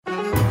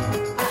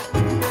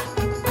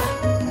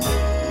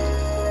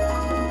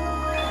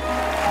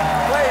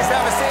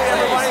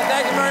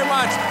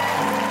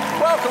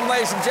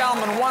ladies and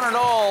gentlemen, one and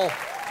all,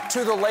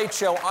 to The Late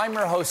Show. I'm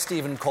your host,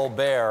 Stephen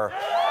Colbert.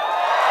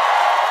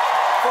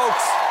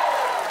 Folks,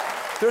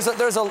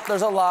 there's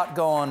a lot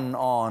going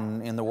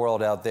on in the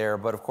world out there,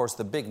 but of course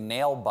the big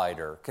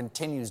nail-biter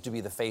continues to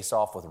be the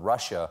face-off with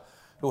Russia,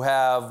 who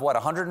have,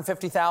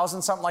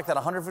 150,000, something like that,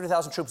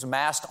 150,000 troops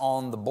massed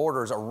on the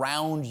borders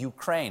around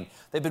Ukraine.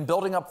 They've been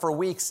building up for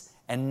weeks,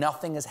 and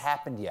nothing has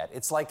happened yet.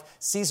 It's like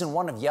season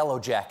 1 of Yellow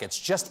Jackets.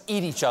 Just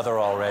eat each other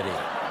already.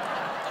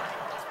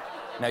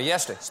 Now,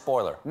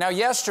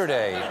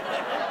 yesterday,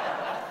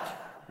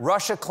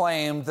 Russia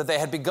claimed that they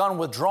had begun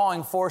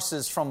withdrawing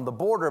forces from the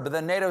border, but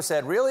then NATO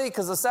said, really?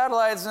 Because the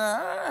satellites...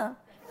 And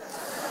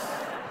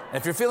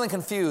if you're feeling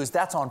confused,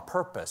 that's on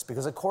purpose,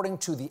 because according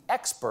to the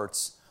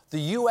experts, the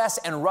U.S.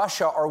 and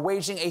Russia are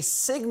waging a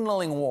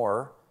signaling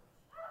war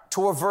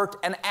to avert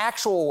an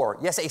actual war.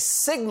 Yes, a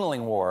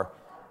signaling war,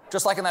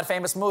 just like in that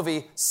famous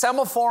movie,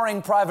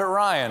 Semaphoring Private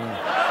Ryan.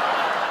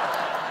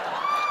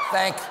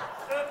 Thank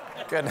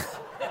goodness.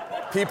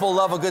 People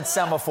love a good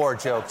semaphore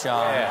joke,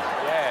 John. Yeah.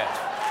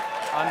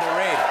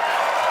 Underrated.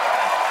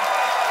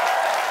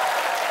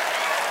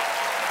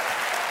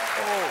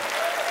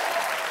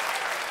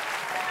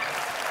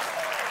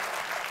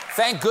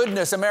 Thank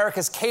goodness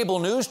America's cable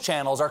news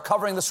channels are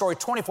covering the story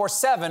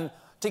 24/7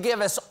 to give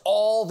us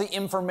all the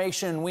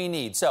information we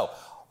need. So,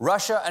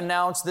 Russia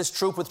announced this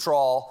troop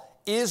withdrawal.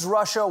 Is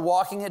Russia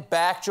walking it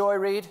back, Joy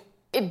Reid?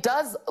 It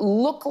does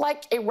look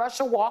like a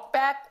Russia walk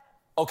back.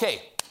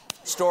 Okay,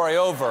 story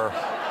over.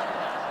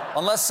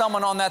 Unless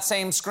someone on that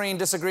same screen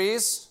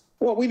disagrees?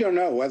 Well, we don't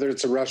know whether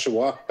it's a Russia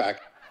walk back.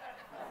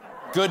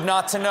 Good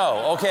not to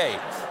know. Okay.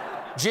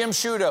 Jim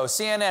Sciutto,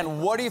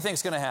 CNN, what do you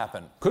think's going to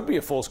happen? Could be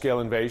a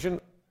full-scale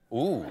invasion.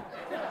 Ooh.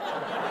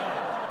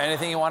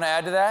 Anything you want to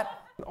add to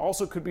that?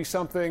 Also could be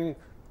something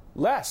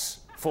less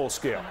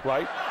full-scale,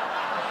 right?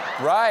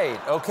 Right.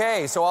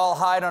 Okay, so I'll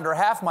hide under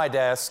half my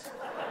desk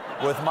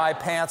with my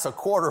pants a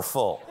quarter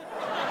full.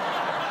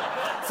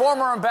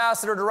 Former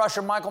ambassador to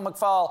Russia, Michael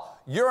McFaul,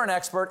 you're an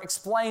expert.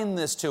 Explain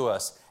this to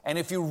us. And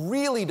if you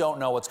really don't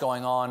know what's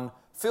going on,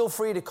 feel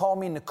free to call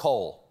me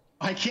Nicole.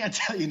 I can't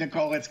tell you,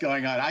 Nicole, what's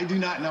going on. I do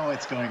not know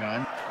what's going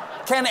on.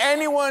 Can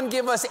anyone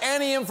give us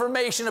any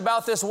information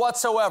about this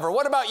whatsoever?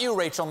 What about you,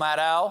 Rachel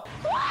Maddow?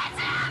 What's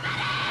happening?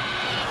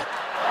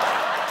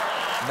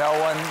 No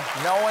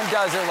one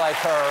does it like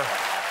her.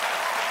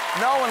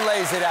 No one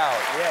lays it out.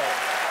 Yeah.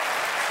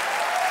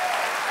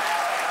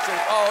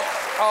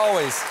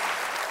 Always.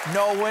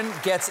 No one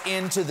gets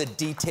into the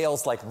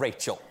details like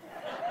Rachel.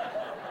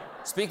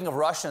 Speaking of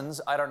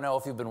Russians, I don't know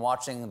if you've been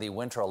watching the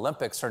Winter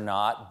Olympics or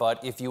not, but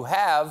if you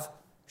have,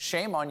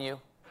 shame on you.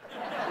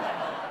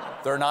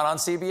 They're not on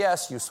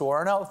CBS, you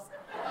swore an oath.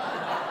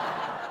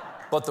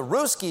 But the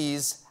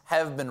Ruskies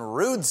have been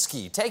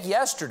rude-ski. Take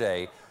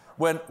yesterday,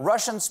 when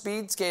Russian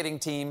speed skating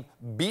team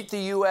beat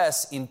the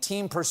U.S. in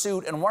team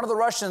pursuit, and one of the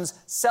Russians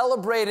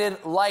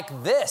celebrated like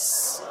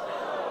this.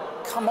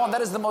 Come on,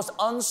 that is the most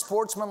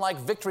unsportsmanlike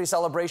victory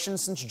celebration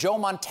since Joe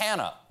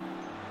Montana.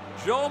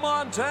 Joe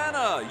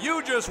Montana,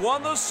 you just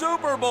won the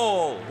Super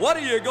Bowl. What are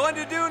you going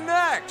to do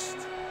next?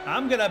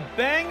 I'm gonna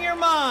bang your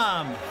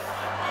mom.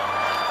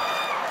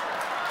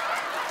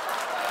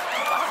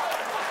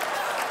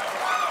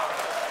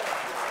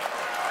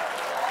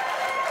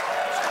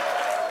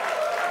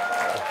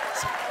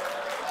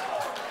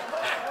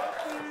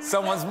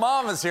 Someone's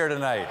mom is here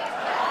tonight.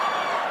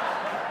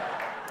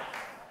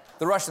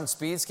 The Russian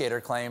speed skater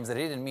claims that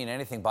he didn't mean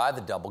anything by the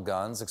double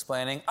guns,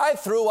 explaining, I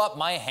threw up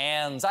my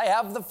hands. I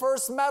have the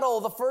first medal,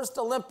 the first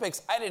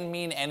Olympics. I didn't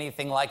mean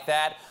anything like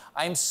that.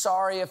 I'm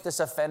sorry if this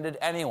offended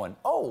anyone.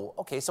 Oh,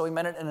 okay, so he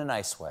meant it in a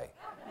nice way.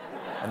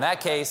 In that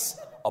case,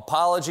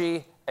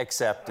 apology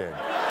accepted.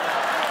 I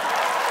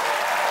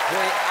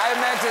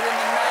meant it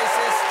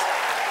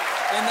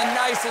in the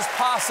nicest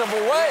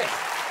possible way.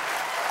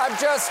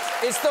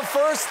 It's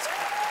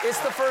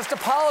the first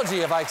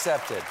apology if I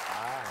accepted.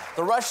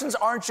 The Russians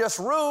aren't just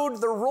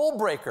rude, they're rule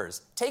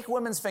breakers. Take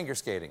women's figure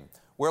skating,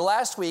 where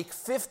last week,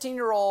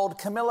 15-year-old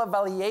Kamila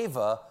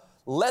Valieva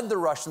led the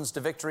Russians to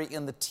victory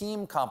in the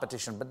team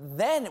competition. But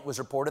then it was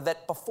reported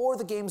that before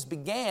the games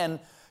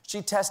began,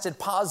 she tested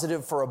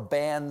positive for a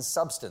banned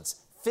substance.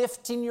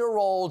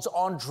 15-year-olds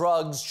on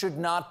drugs should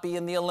not be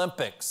in the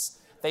Olympics.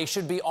 They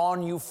should be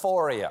on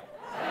euphoria.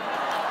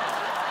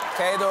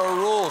 Okay, there are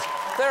rules.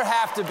 There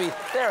have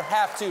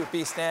to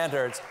be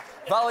standards.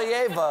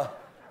 Valieva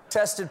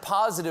tested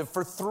positive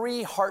for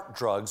 3 heart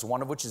drugs, one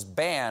of which is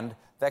banned,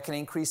 that can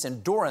increase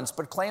endurance,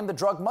 but claimed the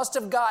drug must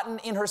have gotten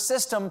in her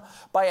system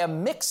by a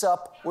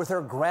mix-up with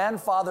her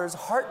grandfather's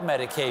heart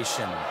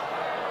medication.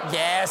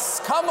 Yes,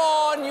 come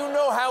on, you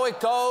know how it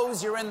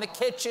goes. You're in the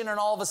kitchen and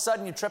all of a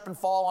sudden you trip and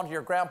fall onto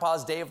your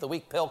grandpa's day of the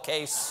week pill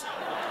case.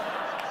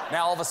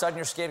 Now all of a sudden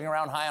you're skating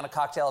around high on a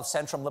cocktail of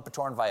Centrum,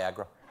 Lipitor, and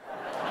Viagra.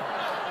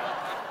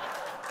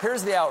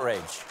 Here's the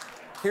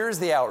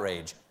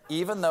outrage.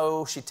 Even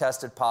though she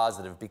tested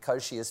positive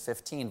because she is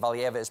 15,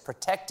 Valieva is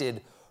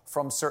protected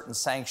from certain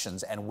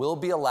sanctions and will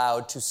be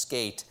allowed to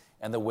skate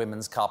in the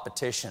women's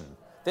competition.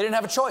 They didn't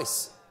have a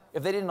choice.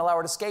 If they didn't allow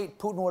her to skate,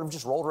 Putin would have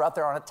just rolled her out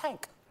there on a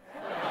tank.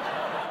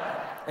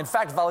 In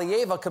fact,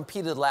 Valieva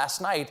competed last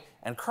night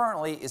and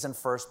currently is in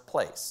first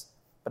place.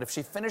 But if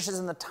she finishes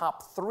in the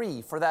top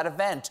 3 for that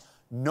event,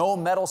 no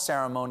medal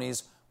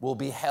ceremonies will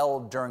be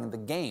held during the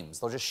games.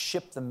 They'll just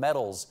ship the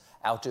medals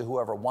out to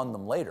whoever won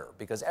them later,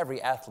 because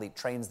every athlete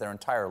trains their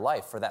entire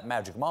life for that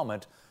magic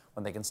moment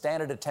when they can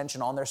stand at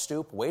attention on their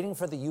stoop waiting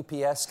for the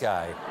UPS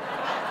guy.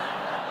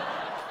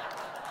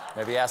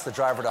 Maybe ask the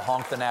driver to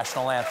honk the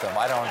national anthem.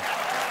 I don't...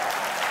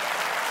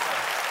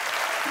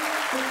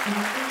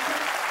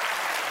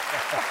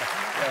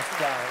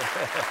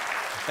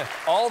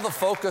 All the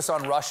focus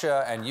on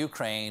Russia and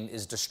Ukraine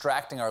is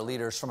distracting our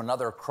leaders from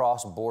another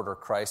cross-border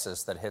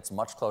crisis that hits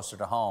much closer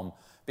to home,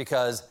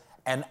 because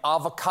an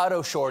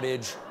avocado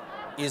shortage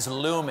is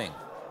looming.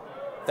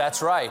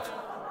 That's right.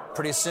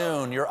 Pretty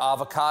soon, your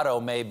avocado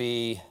may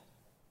be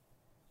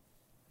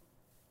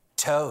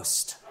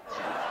toast.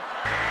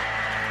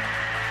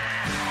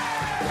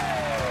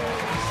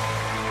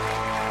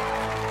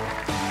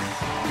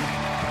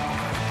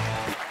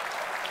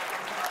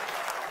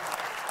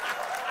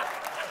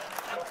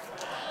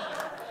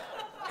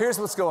 Here's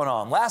what's going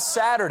on. Last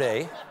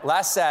Saturday,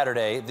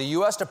 the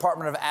U.S.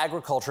 Department of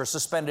Agriculture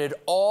suspended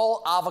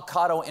all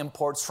avocado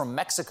imports from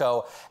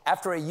Mexico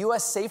after a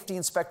U.S. safety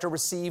inspector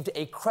received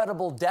a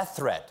credible death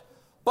threat.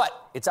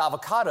 But it's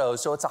avocados,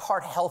 so it's a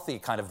heart-healthy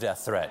kind of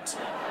death threat.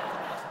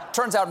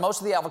 Turns out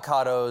most of the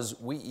avocados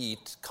we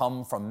eat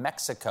come from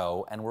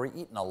Mexico, and we're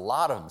eating a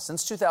lot of them.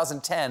 Since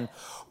 2010,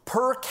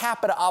 per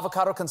capita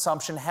avocado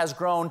consumption has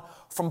grown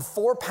from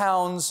 4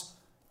 pounds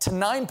to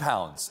 9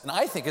 pounds. And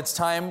I think it's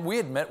time we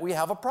admit we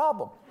have a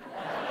problem.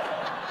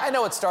 I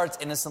know it starts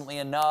innocently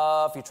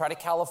enough. You try to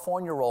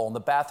California roll in the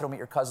bathroom at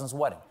your cousin's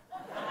wedding.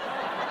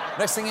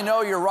 Next thing you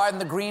know, you're riding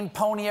the green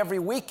pony every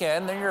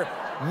weekend, then you're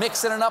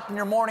mixing it up in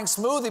your morning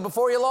smoothie.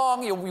 Before you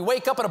long, you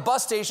wake up at a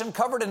bus station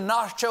covered in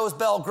nachos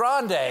Bel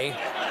Grande.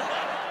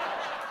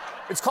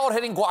 It's called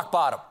hitting guac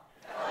bottom.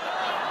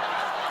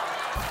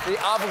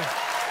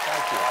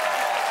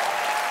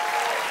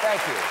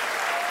 Thank you.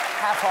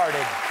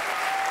 Half-hearted.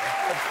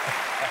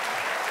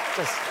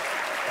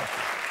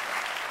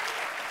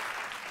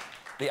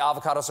 The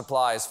avocado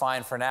supply is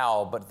fine for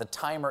now, but the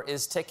timer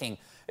is ticking.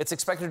 It's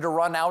expected to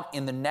run out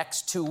in the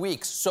next 2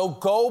 weeks. So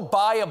go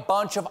buy a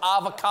bunch of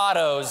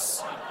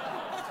avocados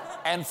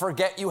and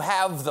forget you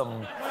have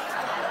them.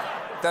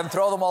 Then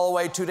throw them all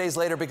away 2 days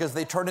later because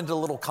they turn into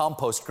little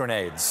compost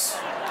grenades.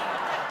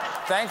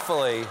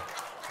 Thankfully,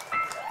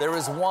 there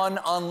is one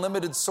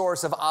unlimited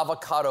source of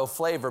avocado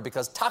flavor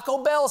because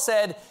Taco Bell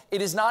said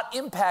it is not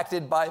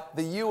impacted by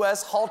the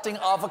U.S. halting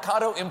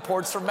avocado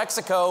imports from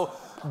Mexico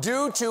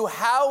due to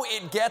how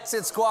it gets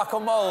its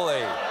guacamole.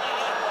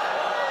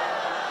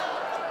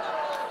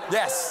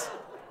 Yes,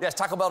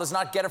 Taco Bell does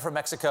not get it from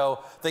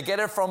Mexico. They get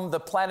it from the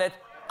planet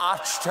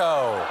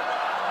Achto.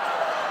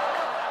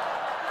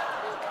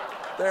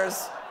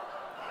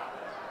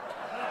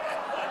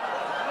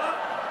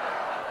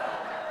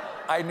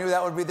 I knew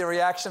that would be the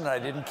reaction, and I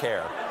didn't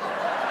care.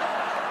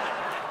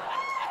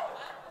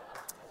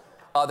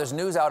 There's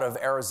news out of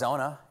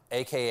Arizona,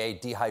 a.k.a.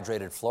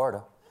 dehydrated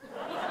Florida.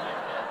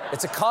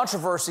 It's a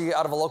controversy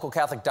out of a local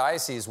Catholic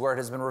diocese where it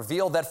has been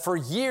revealed that for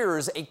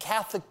years, a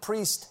Catholic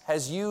priest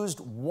has used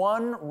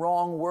one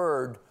wrong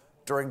word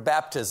during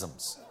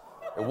baptisms.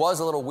 It was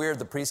a little weird.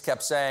 The priest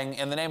kept saying,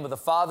 "In the name of the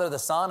Father, the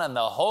Son, and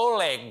the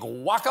Holy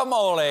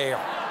Guacamole."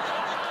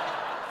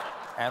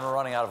 And we're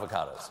running out of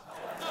avocados.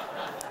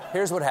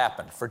 Here's what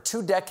happened. For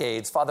 2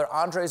 decades, Father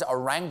Andres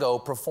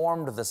Arango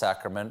performed the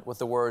sacrament with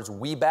the words,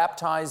 "We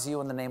baptize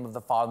you in the name of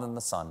the Father and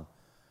the Son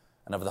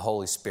and of the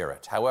Holy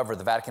Spirit." However,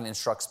 the Vatican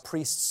instructs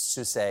priests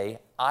to say,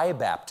 "I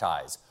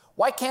baptize."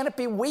 Why can't it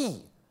be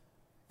we?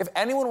 If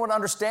anyone would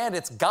understand,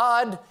 it's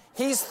God.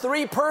 He's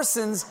 3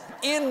 persons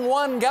in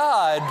one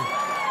God.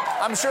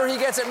 I'm sure he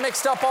gets it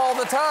mixed up all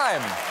the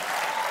time.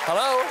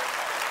 Hello?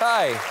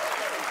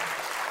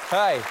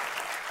 Hi.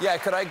 Yeah,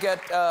 could I get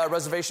a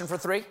reservation for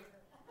 3?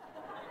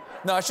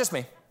 No, it's just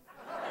me.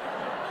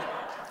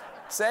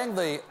 Saying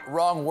the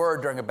wrong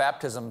word during a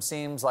baptism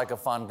seems like a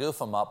fun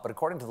goof 'em up, but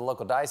according to the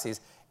local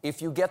diocese,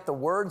 if you get the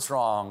words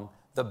wrong,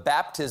 the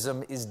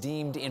baptism is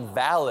deemed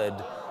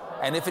invalid.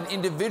 And if an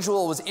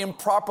individual was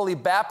improperly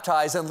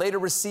baptized and later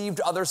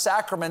received other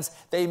sacraments,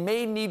 they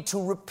may need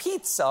to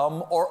repeat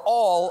some or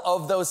all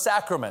of those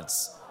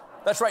sacraments.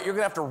 That's right, you're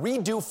gonna have to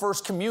redo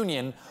First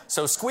Communion,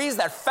 so squeeze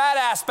that fat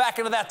ass back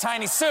into that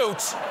tiny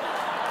suit,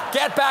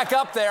 get back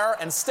up there,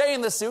 and stay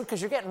in the suit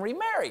because you're getting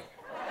remarried.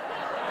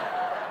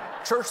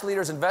 Church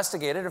leaders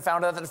investigated and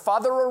found out that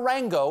Father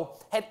Arango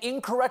had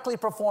incorrectly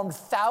performed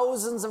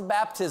thousands of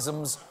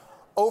baptisms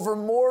over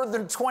more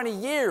than 20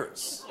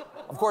 years.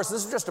 Of course,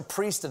 this is just a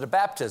priest at a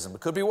baptism.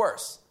 It could be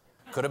worse.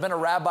 Could have been a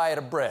rabbi at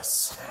a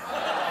bris.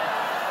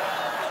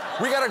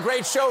 We got a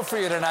great show for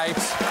you tonight.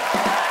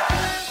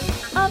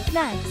 Up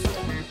next,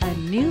 a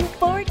new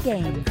board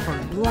game for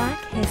Black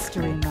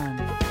History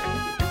Month.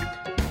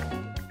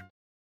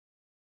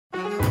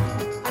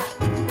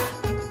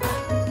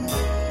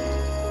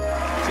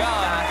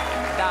 John,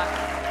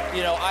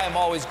 I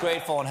always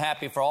grateful and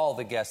happy for all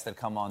the guests that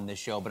come on this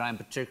show, but I'm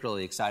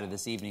particularly excited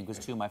this evening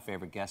because two of my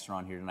favorite guests are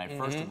on here tonight.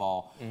 First of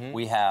all,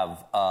 we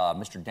have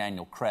Mr.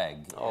 Daniel Craig.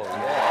 Oh,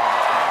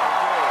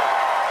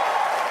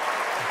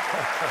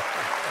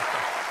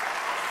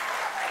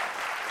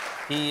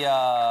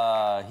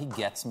 yeah. He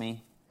gets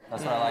me.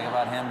 That's what I like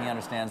about him. He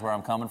understands where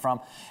I'm coming from.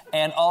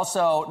 And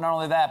also, not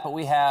only that, but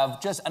we have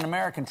just an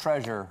American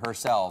treasure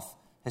herself,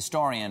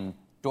 historian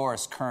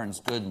Doris Kearns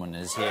Goodwin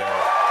is here.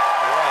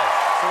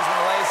 She's going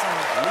to lay some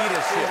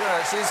leadership.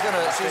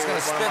 She's going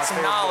to spit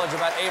some knowledge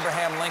about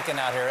Abraham Lincoln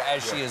out here,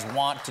 as she is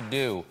wont to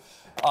do.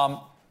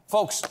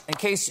 Folks, in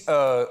case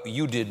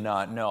you did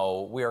not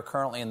know, we are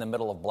currently in the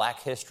middle of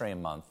Black History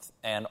Month,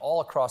 and all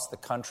across the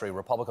country,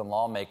 Republican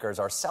lawmakers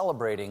are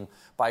celebrating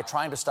by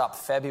trying to stop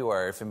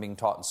February from being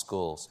taught in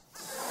schools.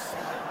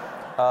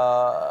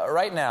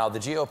 Right now, the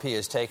GOP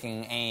is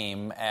taking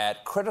aim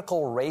at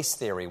critical race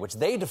theory, which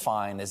they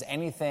define as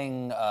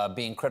anything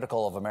being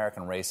critical of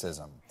American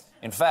racism.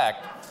 In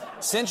fact,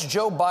 since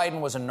Joe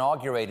Biden was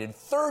inaugurated,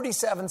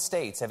 37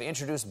 states have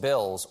introduced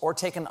bills or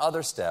taken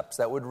other steps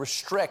that would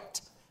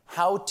restrict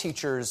how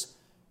teachers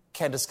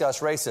can discuss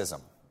racism.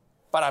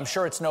 But I'm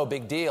sure it's no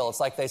big deal. It's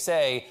like they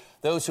say,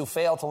 those who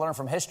fail to learn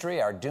from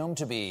history are doomed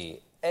to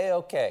be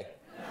A-OK.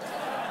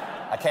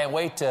 I can't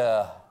wait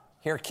to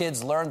hear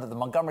kids learn that the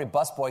Montgomery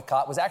bus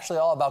boycott was actually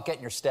all about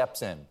getting your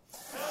steps in.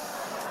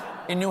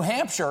 In New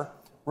Hampshire,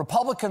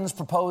 Republicans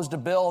proposed a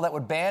bill that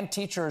would ban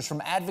teachers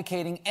from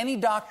advocating any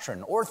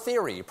doctrine or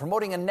theory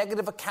promoting a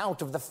negative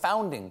account of the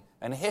founding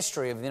and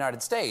history of the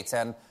United States.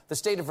 And the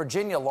state of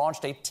Virginia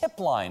launched a tip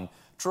line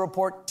to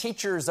report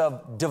teachers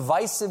of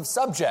divisive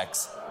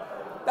subjects.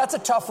 That's a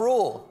tough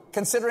rule,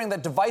 considering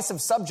that divisive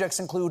subjects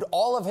include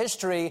all of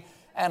history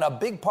and a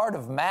big part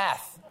of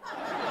math.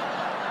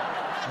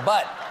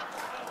 But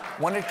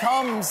when it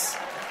comes...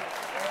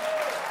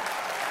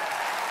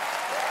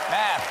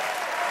 Math.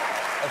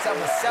 That's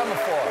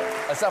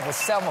up with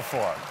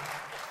semaphore.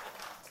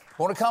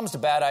 When it comes to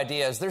bad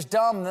ideas, there's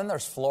dumb, and then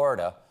there's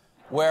Florida,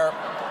 where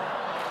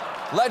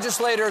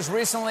legislators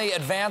recently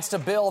advanced a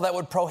bill that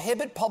would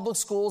prohibit public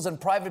schools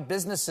and private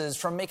businesses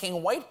from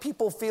making white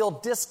people feel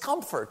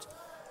discomfort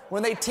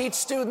when they teach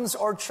students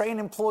or train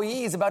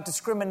employees about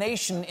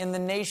discrimination in the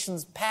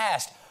nation's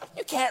past.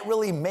 You can't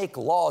really make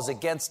laws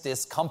against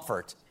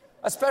discomfort,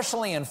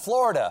 especially in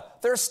Florida.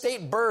 Their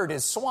state bird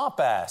is swamp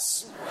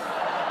ass.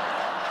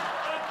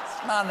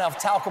 Not enough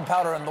talcum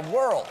powder in the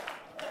world.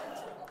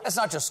 It's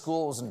not just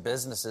schools and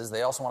businesses.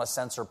 They also want to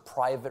censor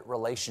private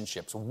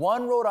relationships.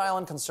 One Rhode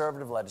Island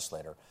conservative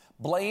legislator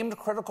blamed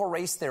critical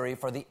race theory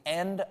for the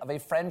end of a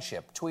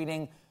friendship,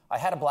 tweeting, "I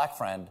had a black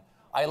friend.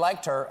 I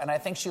liked her, and I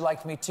think she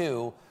liked me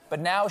too, but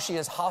now she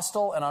is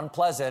hostile and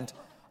unpleasant.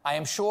 I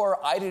am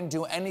sure I didn't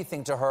do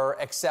anything to her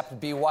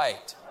except be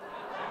white."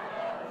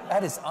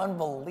 That is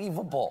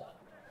unbelievable.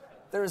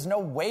 There is no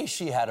way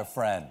she had a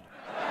friend.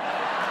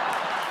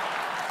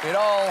 It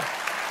all...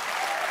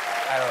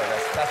 I don't know,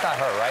 that's not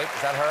her, right?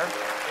 Is that her?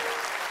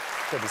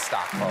 Could be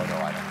stock photo,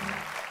 I don't know.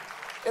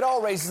 It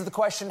all raises the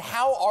question,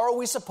 how are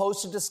we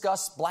supposed to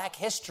discuss black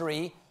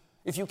history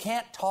if you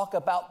can't talk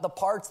about the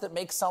parts that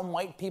make some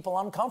white people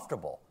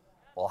uncomfortable?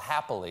 Well,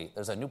 happily,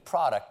 there's a new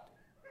product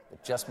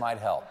that just might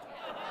help.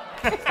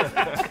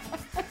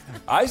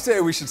 I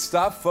say we should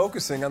stop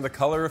focusing on the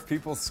color of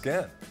people's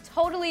skin.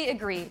 Totally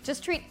agree.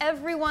 Just treat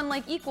everyone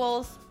like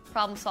equals.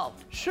 Problem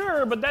solved.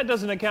 Sure, but that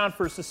doesn't account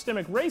for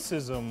systemic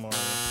racism or...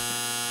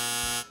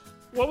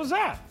 What was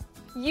that?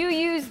 You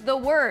used the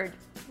word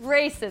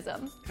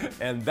racism.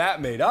 And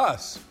that made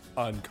us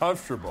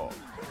uncomfortable.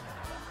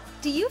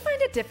 Do you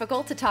find it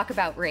difficult to talk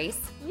about race?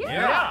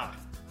 Yeah.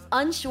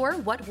 Unsure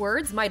what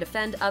words might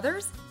offend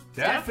others?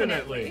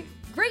 Definitely.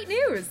 Great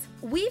news!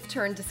 We've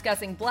turned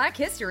discussing Black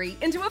history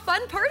into a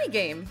fun party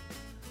game.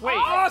 Wait.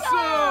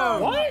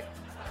 Awesome! What?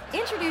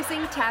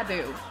 Introducing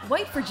Taboo,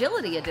 White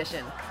Fragility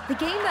Edition, the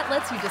game that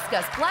lets you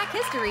discuss Black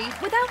history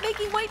without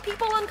making white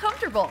people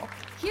uncomfortable.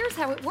 Here's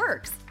how it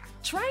works.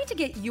 Try to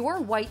get your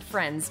white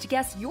friends to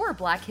guess your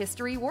Black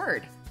history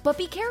word. But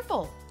be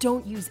careful.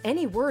 Don't use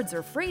any words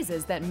or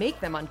phrases that make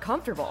them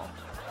uncomfortable.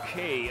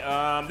 Okay,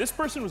 this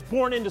person was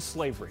born into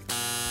slavery.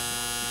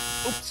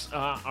 Oops,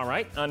 all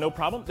right, no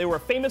problem. They were a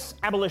famous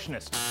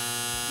abolitionist.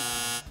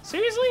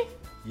 Seriously?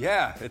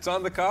 Yeah, it's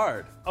on the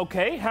card.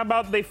 Okay, how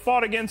about they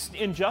fought against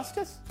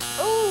injustice?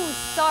 Ooh,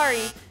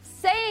 sorry.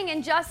 Saying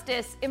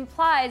injustice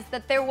implies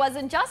that there was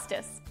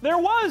injustice. There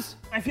was!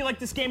 I feel like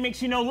this game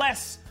makes you know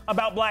less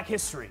about black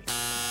history.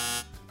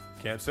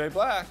 Can't say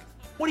black.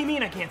 What do you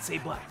mean I can't say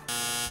black?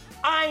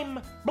 I'm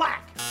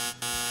black.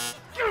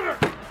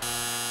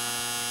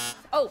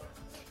 Oh,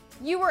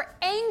 you were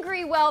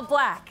angry while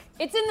black.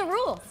 It's in the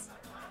rules.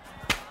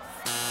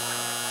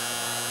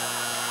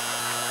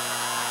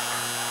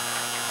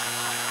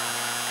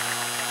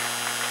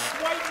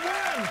 White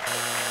man!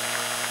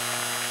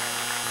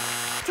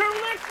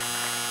 Turtleneck!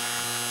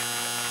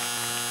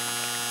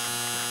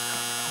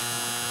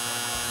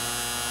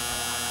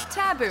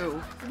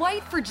 Taboo,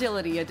 White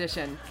Fragility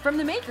Edition, from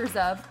the makers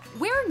of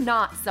We're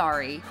Not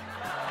Sorry.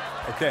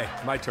 Okay,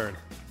 my turn.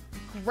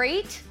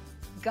 great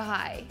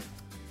guy.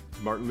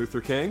 Martin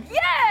Luther King?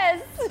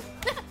 Yes!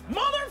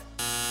 Mother!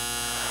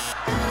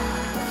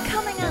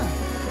 Coming up,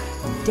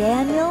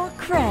 Daniel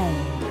Craig.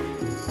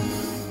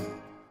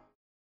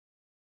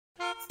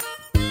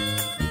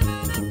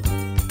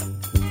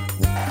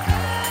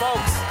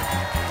 Folks,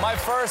 my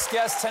first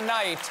guest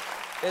tonight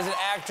is an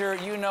actor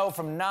you know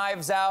from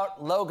Knives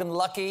Out, Logan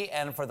Lucky,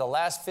 and for the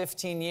last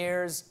 15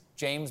 years,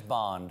 James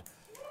Bond.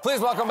 Please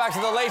welcome back to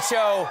The Late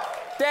Show,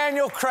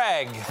 Daniel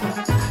Craig.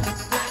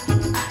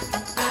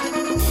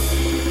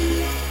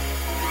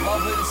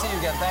 Lovely to see you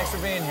again. Thanks for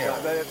being here.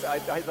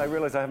 I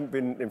realise I haven't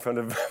been in front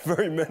of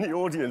very many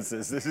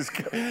audiences. This is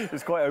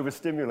it's quite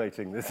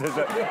overstimulating. It's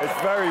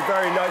very,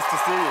 very nice to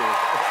see you.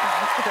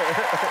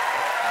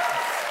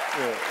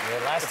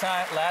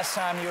 Last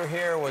time you were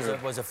here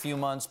was a few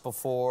months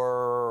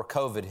before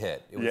COVID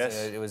hit.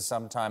 It was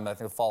sometime, I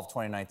think, the fall of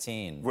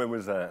 2019. When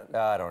was that?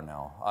 I don't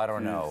know.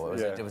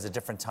 It was a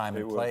different time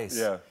and place.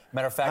 Yeah.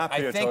 Matter of fact,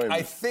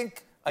 I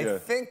think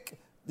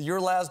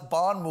your last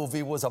Bond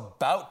movie was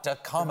about to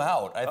come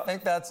out. I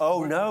think that's...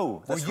 Oh,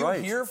 no, that's right. Were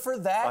you here for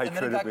that and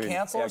then it got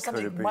canceled or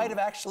something? It might have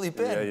actually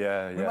been.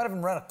 Yeah. We might have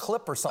even run a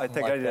clip or something like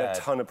that. I think I did a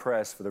ton of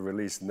press for the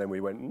release and then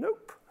we went,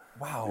 nope.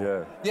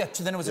 Wow. Yeah,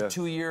 then it was a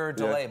 2-year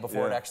delay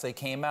before it actually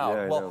came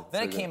out.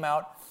 Then it came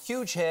out,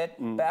 huge hit,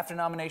 BAFTA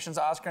nominations,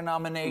 Oscar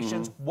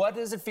nominations. What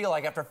does it feel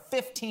like after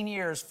 15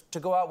 years to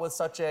go out with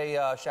such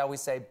a, shall we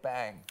say,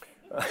 bang?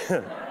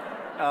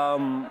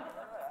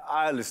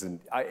 Listen,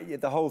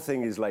 the whole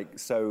thing is like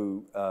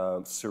so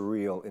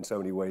surreal in so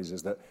many ways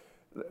is that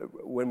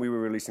when we were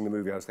releasing the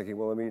movie, I was thinking,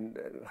 well, I mean,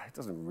 it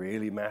doesn't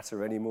really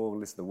matter anymore.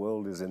 Listen, the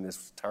world is in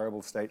this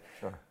terrible state.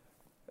 Sure.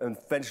 And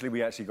eventually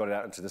we actually got it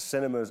out into the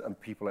cinemas and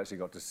people actually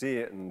got to see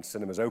it and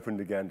cinemas opened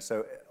again.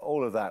 So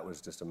all of that was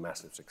just a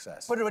massive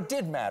success. But it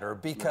did matter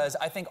because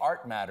I think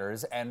art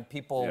matters and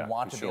people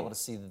want to be able to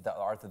see the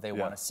art that they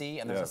want to see.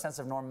 And there's a sense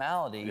of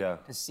normality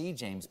to see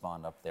James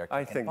Bond up there.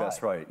 I think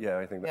that's right. Yeah,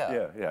 I think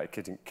that.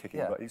 Kicking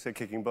butt. You said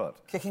kicking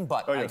butt. Kicking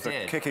butt. Oh, yeah, I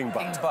did. Kicking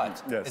butt. Kicking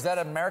butt. Yes. Is that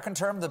an American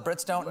term the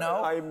Brits don't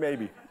know?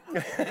 Maybe.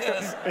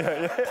 Yes.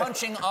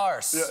 Punching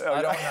arse.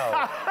 I don't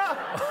know.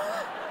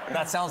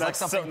 That sounds like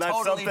something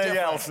totally different.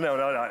 Else. No.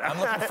 I'm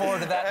looking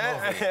forward to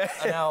that movie.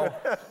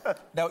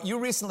 Now you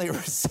recently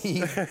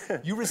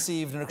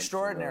received an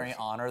extraordinary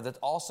honor that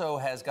also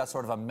has got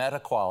sort of a meta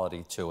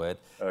quality to it.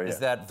 Is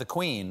that the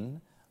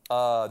Queen,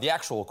 the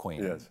actual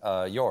Queen,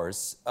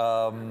 yours,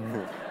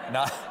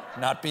 not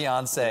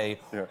Beyonce,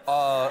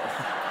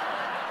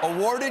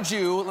 awarded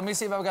you, let me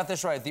see if I've got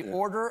this right, the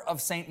Order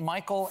of St.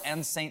 Michael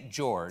and St.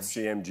 George.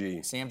 CMG.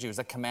 CMG. Was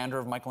that Commander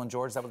of Michael and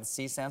George? Is that what the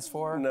C stands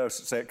for? No,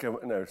 St.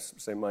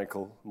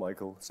 Michael,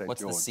 St.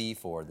 What's George. the C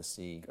for, the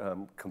C?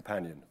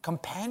 Companion.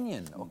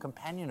 Companion. Oh,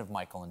 companion of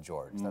Michael and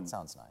George. That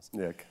sounds nice.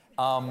 Yeah.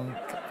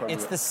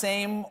 It's the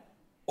same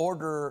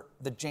order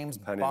that James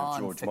Bond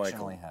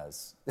fictionally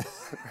has.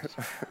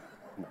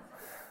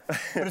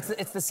 But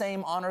it's the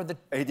same honor that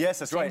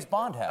James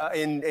Bond has.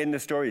 In the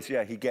stories,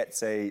 he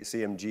gets a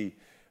CMG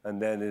and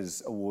then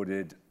is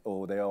awarded,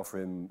 or they offer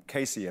him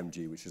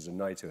KCMG, which is a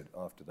knighthood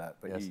after that,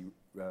 but he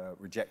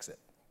rejects it.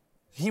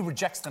 He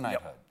rejects the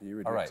knighthood? Yep. He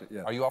rejects All right. it,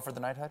 yeah. Are you offered the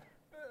knighthood?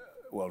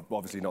 Well,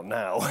 obviously not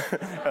now.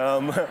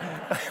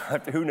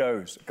 Who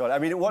knows? God, I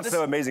mean, what's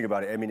so amazing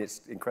about it? I mean, it's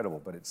incredible,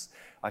 but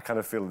I kind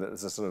of feel that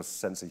there's a sort of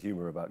sense of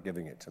humor about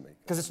giving it to me.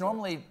 Because it's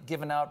normally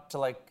given out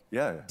to,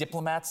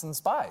 diplomats and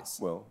spies.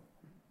 Well...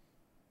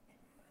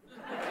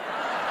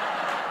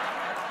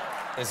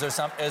 Is there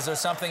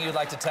something you'd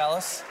like to tell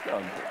us?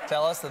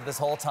 Tell us that this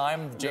whole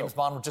time James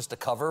Bond was just a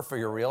cover for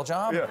your real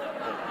job? Yeah.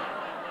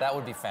 That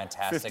would be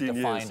fantastic to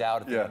find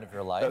out at the end of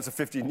your life. That was a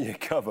 15-year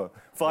cover,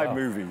 5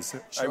 movies.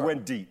 Sure. I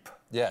went deep.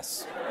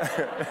 Yes.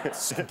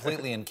 It's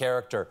completely in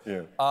character.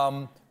 Yeah.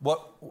 How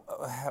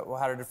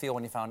did it feel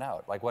when you found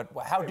out? First of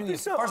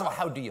all,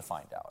 how do you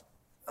find out?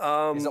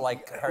 Is it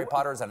like Harry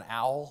Potter's an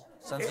owl?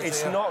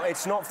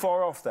 It's not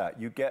far off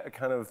that. You get a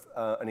kind of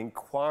an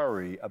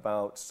inquiry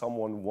about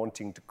someone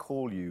wanting to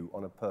call you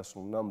on a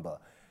personal number.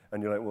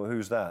 And you're like, well,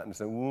 who's that? And you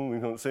say, well, we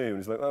can't see him. And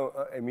it's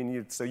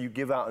like, so you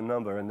give out a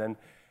number, and then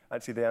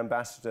actually the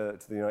ambassador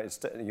to the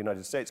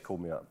United States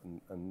called me up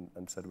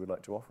and said, we'd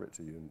like to offer it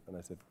to you. And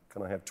I said,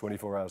 can I have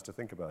 24 hours to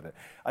think about it?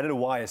 I don't know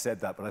why I said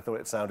that, but I thought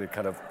it sounded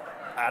kind of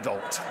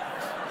adult.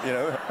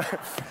 You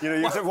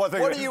said one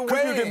thing. What are you Could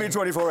waiting? you give me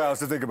 24 hours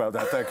to think about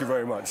that? Thank you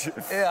very much.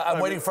 Yeah, I'm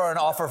waiting for an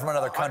offer from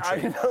another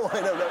country.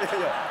 I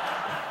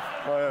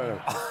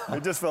know.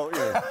 It just felt,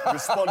 a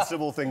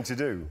responsible thing to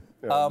do.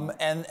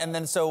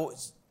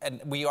 And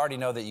we already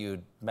know that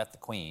you'd met the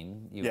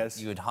Queen. You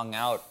had hung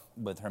out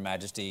with Her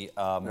Majesty,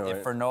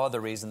 if for no other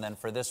reason than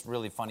for this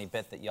really funny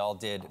bit that y'all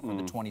did for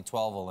the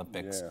 2012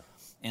 Olympics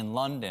in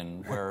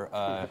London,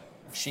 where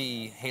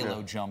she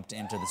halo jumped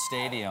into the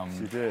stadium.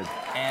 She did.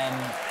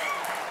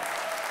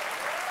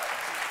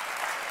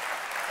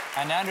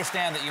 And I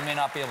understand that you may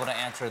not be able to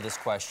answer this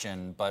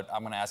question, but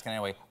I'm going to ask it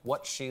anyway.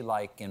 What's she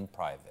like in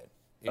private?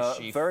 Is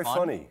she very fun?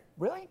 funny.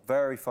 Really?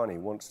 Very funny.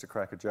 Wants to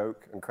crack a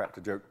joke and cracked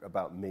a joke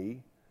about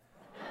me.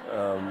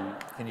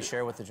 Can you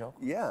share with the joke?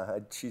 Yeah,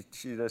 she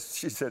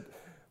said,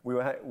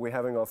 we're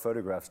having our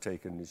photographs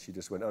taken, and she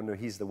just went, oh no,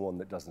 he's the one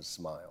that doesn't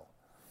smile.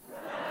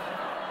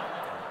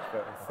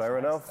 Fair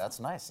enough.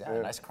 That's nice,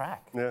 yeah. Nice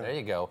crack. Yeah. There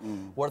you go.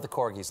 What are the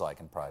corgis like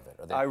in private?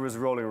 Are they... I was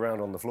rolling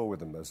around on the floor with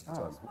them most of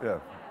the time, yeah.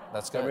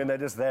 That's good. I mean, they're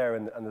just there,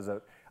 and there's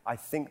I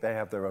think they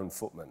have their own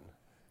footman.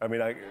 I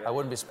mean, I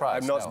wouldn't be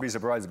surprised. I'm not to be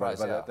surprised about it,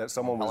 but yeah. that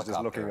someone was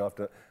just looking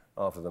after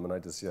them,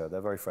 and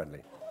they're very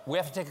friendly. We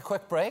have to take a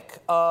quick break,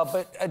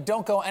 but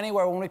don't go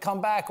anywhere. When we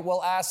come back,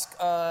 we'll ask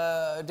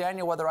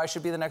Daniel whether I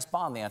should be the next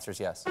Bond. The answer is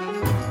yes.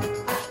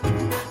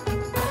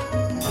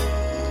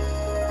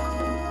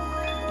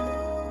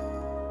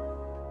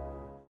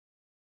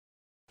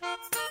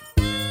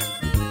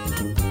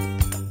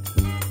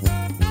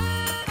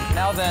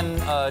 Now then,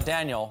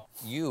 Daniel,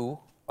 you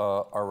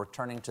are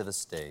returning to the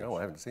stage. Oh,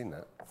 I haven't seen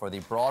that. For the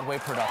Broadway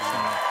production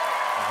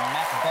of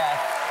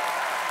Macbeth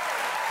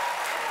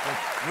with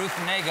Ruth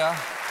Negga.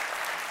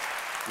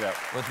 Yeah.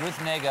 With Ruth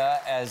Negga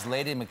as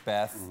Lady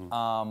Macbeth.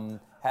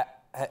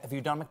 Have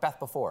you done Macbeth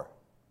before?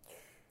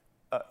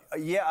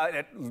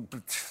 Yeah,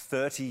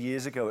 30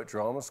 years ago at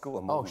drama school,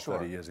 or more than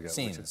 30 years ago.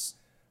 Scenes?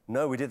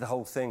 No, we did the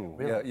whole thing.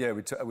 Really? Yeah,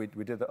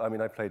 we did. I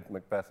mean, I played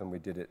Macbeth, and we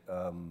did it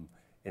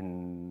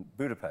in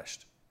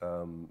Budapest,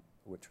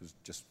 which was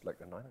just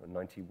like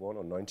 91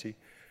 or 90. It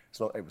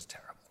was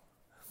terrible.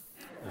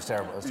 It was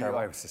terrible. It was terrible.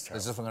 Yeah, it was just terrible.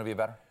 Is this one going to be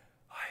better?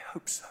 I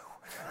hope so.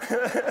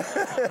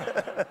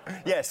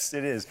 Yes,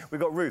 it is. We've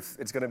got Ruth.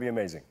 It's going to be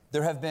amazing.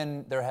 There have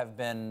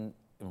been,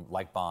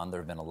 like Bond, there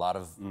have been a lot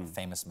of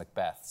famous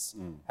Macbeths.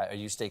 Are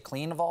you stay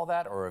clean of all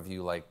that, or have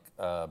you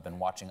been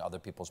watching other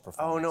people's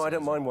performances? Oh no, I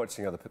don't mind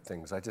watching other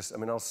things.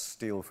 I'll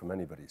steal from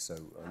anybody. So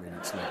I mean,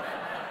 it's not,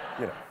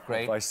 you know.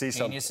 Great. If I see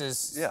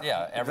geniuses.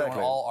 Yeah, everyone,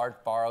 exactly. all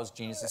art borrows,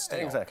 geniuses steal.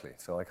 Exactly.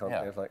 So I can't.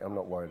 Yeah. It's like I'm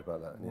not worried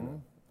about that. You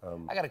know.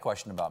 I got a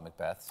question about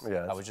Macbeth.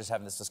 Yes. I was just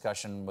having this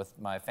discussion with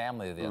my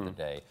family the other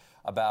day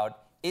about,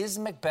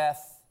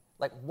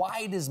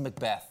 why does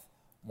Macbeth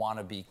want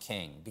to be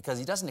king? Because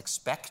he doesn't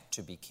expect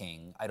to be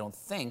king, I don't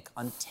think,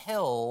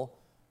 until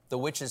the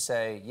witches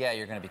say, yeah,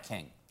 you're going to be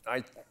king.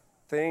 I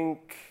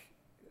think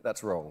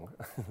that's wrong.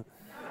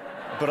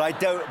 But I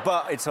don't.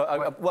 But it's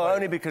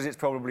only because it's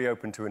probably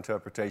open to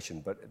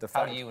interpretation. But the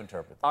fact, how do you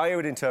interpret that? I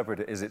would interpret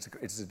it as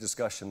it's a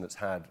discussion that's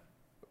had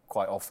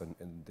quite often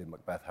in the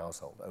Macbeth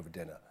household over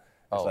dinner.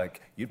 It's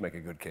like, you'd make a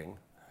good king.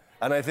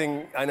 And I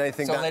think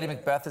so Lady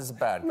Macbeth is a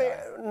bad guy?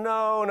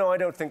 No, I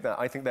don't think that.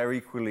 I think they're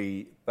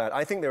equally bad.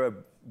 I think they're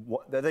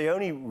the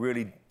only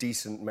really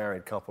decent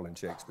married couple in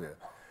Shakespeare.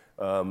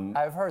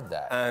 I've heard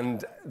that.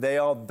 And they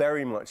are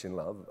very much in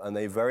love, and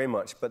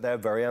but they're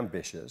very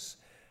ambitious.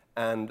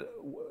 And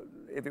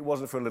if it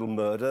wasn't for a little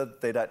murder,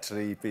 they'd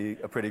actually be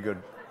a pretty good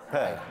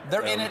pair.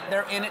 They're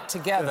in it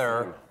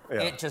together.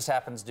 Yeah. It just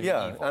happens to be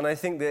evil. And I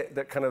think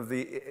that kind of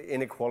the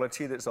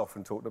inequality that's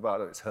often talked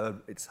about, it's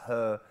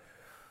her,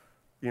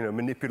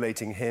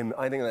 manipulating him.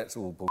 I think that's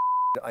all bull.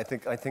 I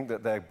think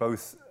that they're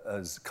both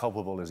as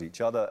culpable as each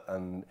other,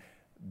 and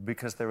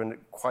because they're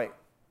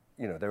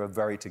they're a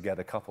very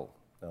together couple.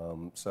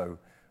 So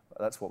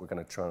that's what we're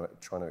going to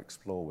try to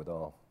explore with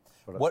our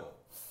production.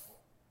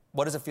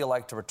 What does it feel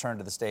like to return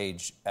to the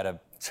stage at a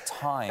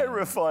time?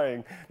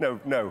 Terrifying.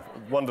 No,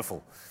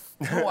 wonderful.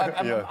 No,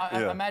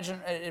 I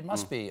imagine it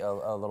must be a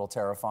little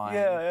terrifying.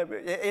 Yeah,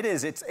 it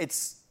is.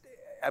 It's.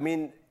 I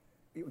mean,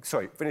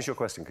 sorry. Finish your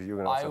question because you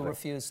were going to. I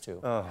refuse to.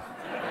 Oh.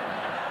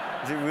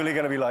 Is it really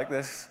going to be like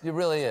this? It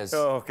really is.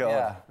 Oh God!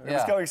 Yeah, it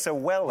was going so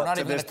well. We're up not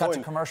to even this going to cut point.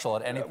 to commercial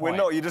at any point. We're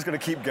not. You're just going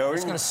to keep going. I'm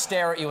just going to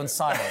stare at you in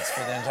silence for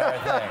the entire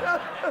thing.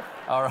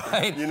 All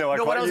right. I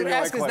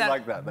quite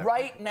like that. Though.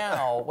 Right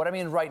now, what I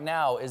mean right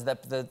now is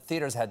that the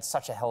theater's had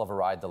such a hell of a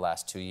ride the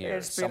last 2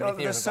 years.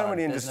 There's so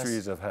many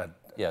industries have had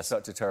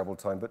such a terrible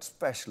time, but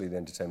especially the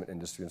entertainment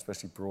industry, and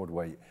especially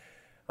Broadway.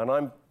 And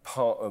I'm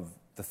part of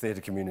the theatre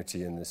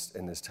community in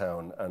this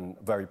town, and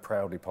very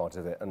proudly part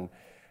of it. And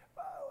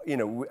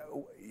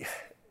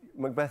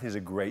Macbeth is a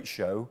great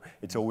show.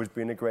 It's always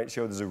been a great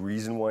show. There's a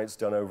reason why it's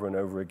done over and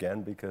over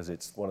again, because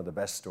it's one of the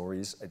best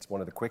stories. It's one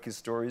of the quickest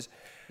stories.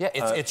 Yeah,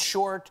 it's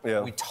short.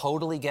 Yeah. We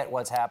totally get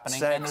what's happening.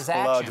 Sex, and there's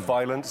blood, action.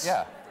 violence.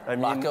 Yeah. I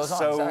mean, a lot goes on,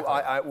 so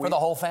exactly. For the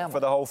whole family. For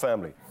the whole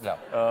family. Yeah.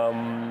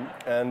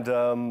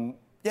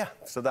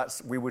 So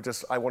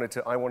I wanted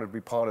to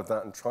be part of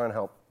that and try and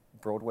help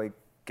Broadway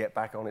get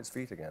back on its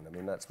feet again. I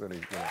mean, that's really,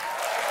 And part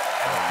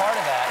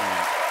of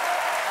that,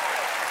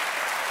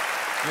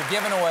 you're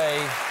giving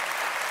away.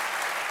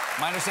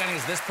 My understanding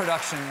is this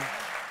production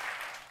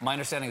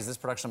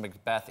of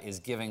Macbeth is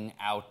giving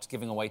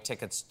away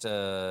tickets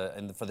for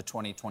the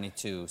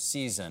 2022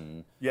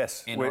 season.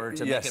 Yes. In order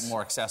to make it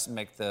more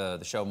make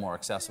the show more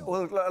accessible.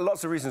 Well,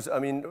 lots of reasons. I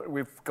mean,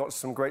 we've got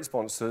some great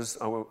sponsors.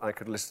 I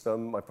could list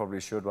them. I probably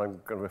should, but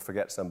I'm going to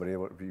forget somebody. It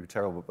would be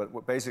terrible.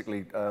 But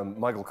basically,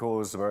 Michael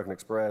Kors, American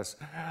Express,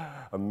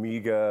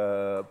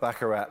 Amiga,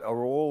 Baccarat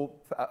are all.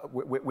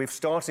 We're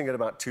starting at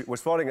We're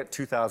starting at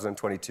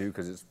 2022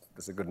 because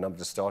it's a good number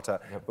to start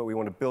at. Yep. But we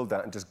want to build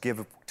that and just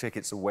give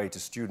tickets away to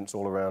students students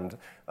all around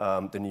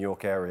the New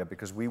York area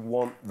because we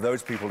want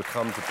those people to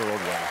come to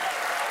Broadway.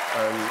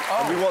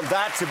 And we want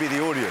that to be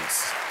the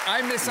audience.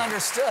 I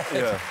misunderstood.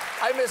 Yeah.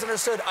 I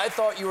misunderstood. I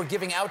thought you were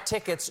giving out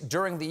tickets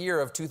during the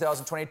year of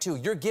 2022.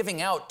 You're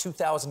giving out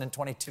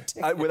 2022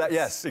 tickets.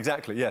 Yes,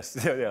 exactly, yes.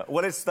 Yeah.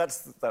 Well,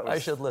 I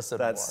should listen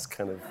That's more.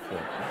 kind of...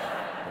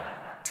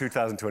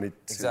 2022.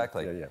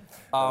 Exactly.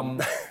 Yeah.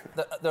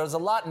 There's a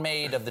lot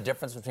made of the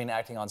difference between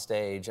acting on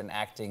stage and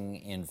acting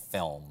in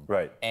film.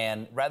 Right.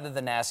 And rather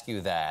than ask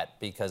you that,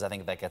 because I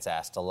think that gets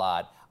asked a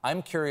lot,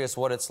 I'm curious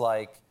what it's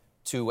like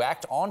to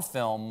act on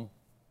film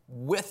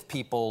with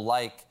people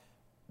like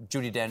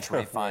Judi Dench,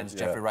 Ray Fiennes,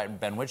 Jeffrey Wright, and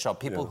Ben Whishaw,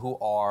 people who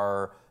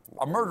are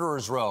a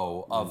murderer's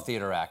row of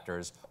theater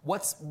actors.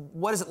 What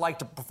is it like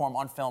to perform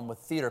on film with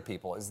theater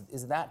people?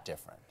 Is that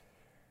different?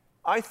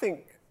 I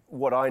think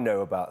what I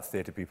know about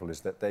theatre people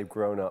is that they've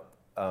grown up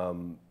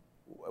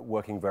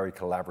working very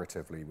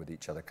collaboratively with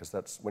each other, because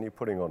that's when you're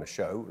putting on a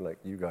show, like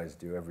you guys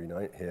do every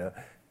night here,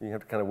 you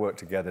have to kind of work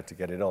together to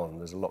get it on.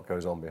 There's a lot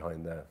goes on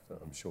behind there,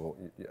 I'm sure.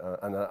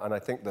 And I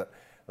think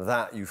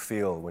that you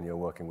feel when you're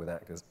working with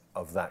actors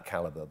of that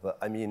caliber. But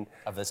I mean...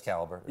 Of this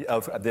caliber?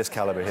 Of this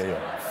caliber here,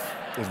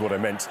 is what I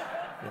meant.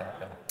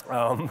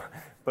 Yeah.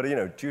 But, you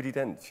know, Judi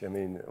Dench, I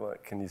mean,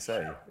 what can you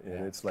say? You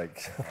know, it's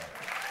like...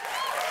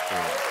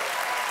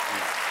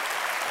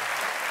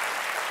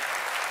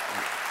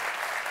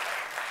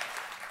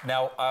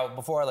 Now,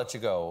 before I let you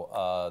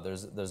go,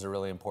 there's a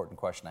really important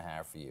question I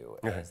have for you.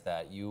 Is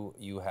that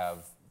you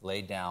have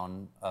laid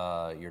down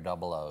your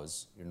double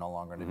O's. You're no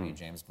longer going to be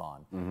James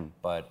Bond.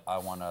 But I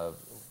want to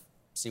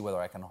see whether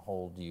I can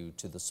hold you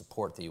to the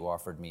support that you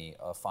offered me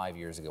 5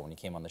 years ago when you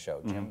came on the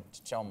show. Jim,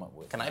 tell me,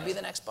 can I be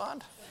the next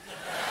Bond? Can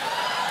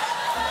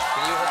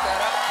you hook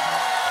that up?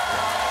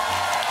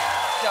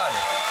 Done.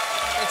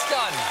 It's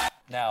done.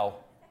 Now,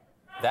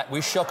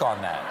 we shook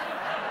on that.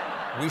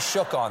 We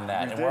shook on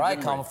that. And where I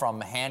come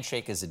from, a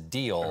handshake is a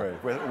deal.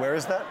 Right. Where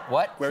is that?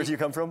 What? Where do you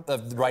come from?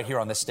 Right here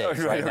on this stage,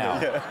 right now.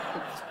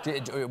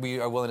 Yeah. We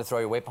are willing to throw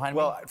your weight behind me?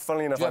 Well,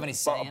 funnily enough, do you have any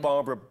say in it?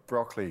 Barbara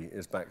Broccoli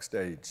is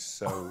backstage,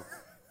 so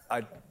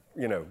I'd,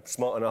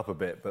 smarten up a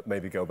bit, but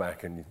maybe go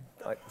back and...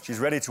 she's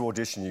ready to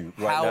audition you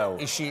right now.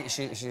 Is she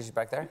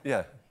back there?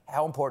 Yeah.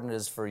 How important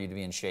is it for you to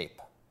be in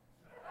shape?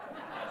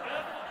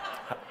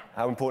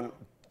 How important...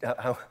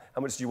 How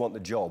much do you want the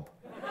job?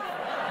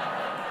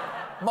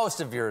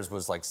 Most of yours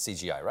was like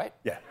CGI, right?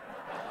 Yeah.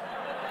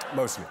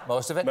 Most of it.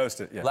 Most of it?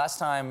 Most of it, yeah. Last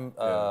time,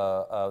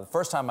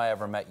 first time I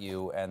ever met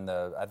you, and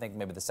I think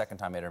maybe the second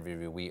time I interviewed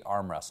you, we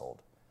arm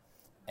wrestled.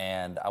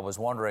 And I was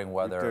wondering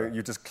whether...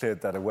 You just cleared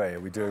that away. Are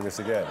we doing this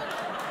again?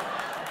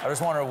 I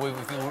just wonder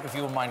if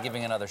you would mind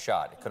giving another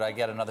shot. Could I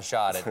get another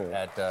shot at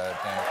Daniel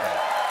Craig?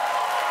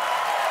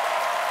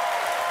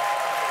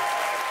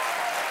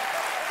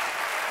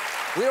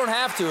 We don't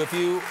have to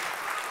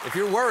if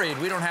you're worried.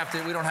 We don't have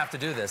to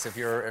do this if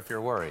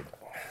you're worried.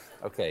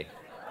 Okay.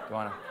 You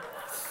wanna?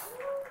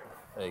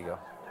 There you go.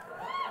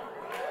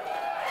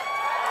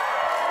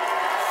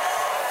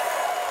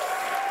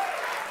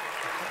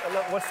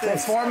 What's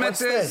this?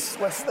 Performances.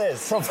 What's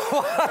this? What's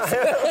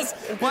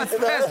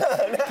this?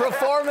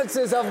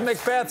 Performances of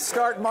Macbeth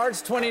start March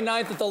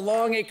 29th at the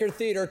Longacre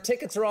Theater.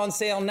 Tickets are on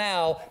sale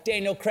now.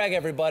 Daniel Craig,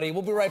 everybody.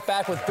 We'll be right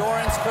back with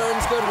Doris,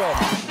 Kearns, Goodwin.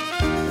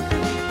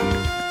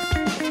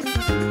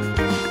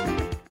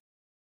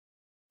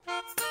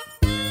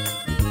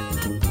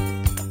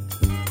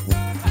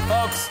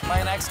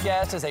 My next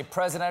guest is a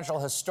presidential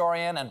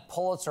historian and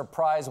Pulitzer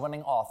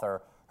Prize-winning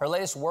author. Her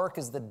latest work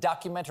is the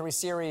documentary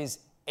series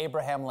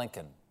Abraham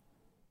Lincoln.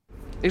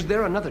 Is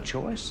there another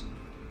choice?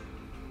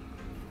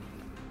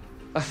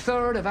 A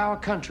third of our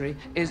country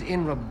is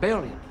in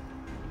rebellion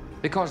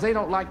because they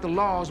don't like the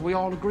laws we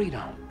all agreed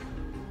on.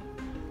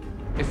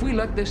 If we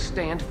let this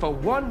stand for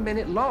 1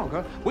 minute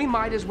longer, we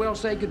might as well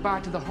say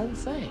goodbye to the whole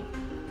thing.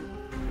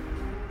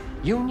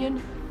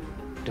 Union,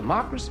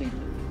 democracy,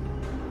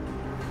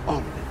 all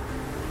of it.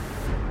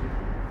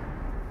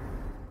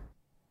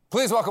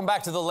 Please welcome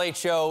back to The Late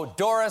Show,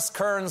 Doris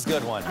Kearns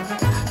Goodwin. Good to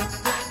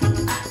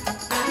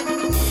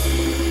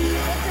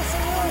see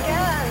you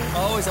again.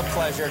 Always a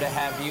pleasure to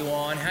have you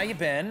on. How you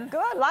been?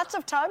 Good. Lots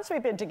of times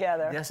we've been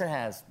together. Yes, it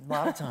has. A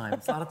lot of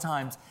times. A lot of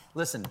times.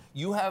 Listen,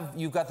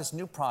 you've got this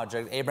new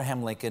project,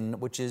 Abraham Lincoln,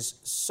 which is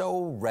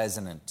so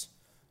resonant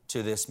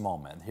to this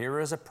moment. Here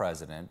is a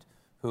president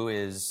who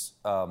is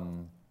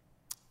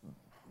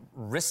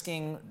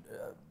risking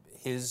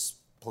his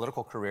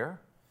political career,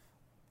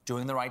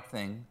 doing the right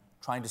thing,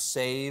 trying to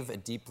save a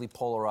deeply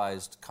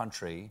polarized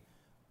country.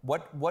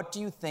 What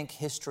do you think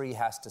history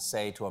has to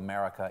say to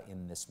America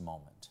in this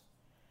moment?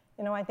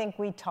 You know, I think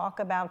we talk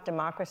about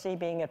democracy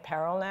being at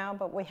peril now,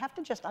 but we have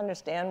to just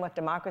understand what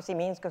democracy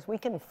means because we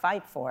can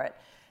fight for it.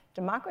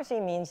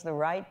 Democracy means the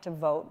right to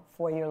vote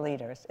for your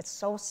leaders. It's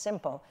so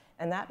simple,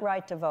 and that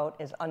right to vote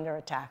is under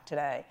attack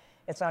today.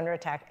 It's under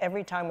attack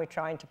every time we're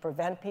trying to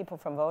prevent people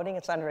from voting.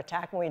 It's under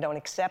attack when we don't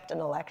accept an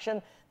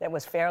election that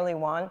was fairly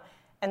won.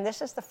 And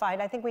this is the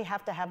fight. I think we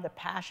have to have the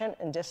passion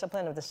and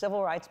discipline of the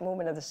civil rights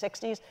movement of the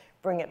 60s,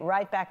 bring it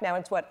right back now.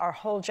 It's what our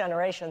whole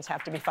generations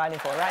have to be fighting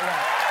for right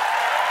now.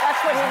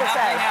 That's what he would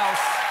say. Nothing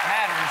else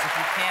matters if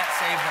you can't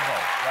save the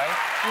vote, right?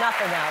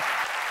 Nothing else.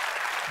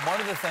 One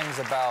of the things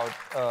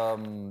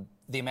about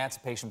the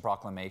Emancipation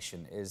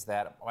Proclamation is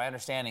that, my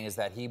understanding is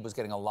that he was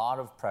getting a lot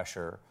of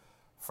pressure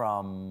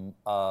from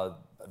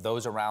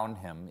those around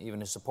him, even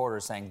his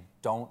supporters, saying,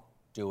 don't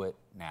do it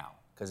now,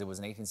 because it was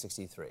in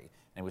 1863, and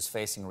he was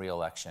facing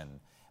re-election.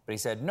 But he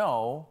said,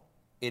 no,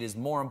 it is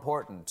more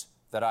important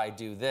that I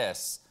do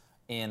this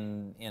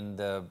in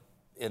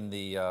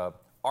the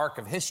arc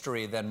of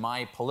history than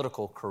my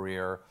political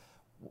career.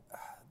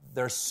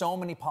 There's so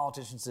many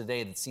politicians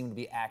today that seem to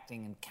be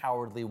acting in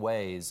cowardly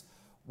ways.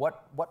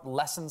 What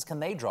lessons can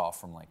they draw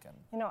from Lincoln?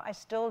 You know, I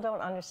still don't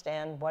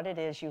understand what it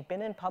is. You've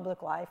been in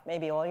public life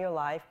maybe all your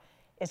life.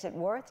 Is it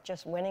worth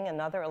just winning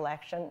another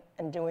election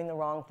and doing the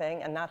wrong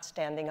thing and not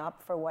standing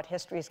up for what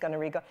history is going to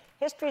regard?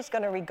 History is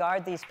going to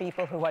regard these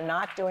people who are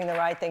not doing the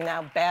right thing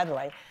now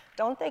badly.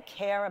 Don't they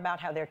care about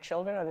how their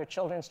children or their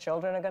children's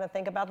children are going to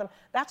think about them?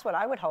 That's what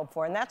I would hope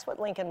for, and that's what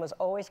Lincoln was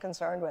always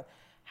concerned with.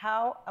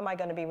 How am I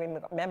going to be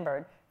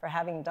remembered for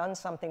having done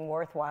something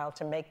worthwhile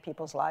to make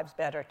people's lives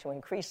better, to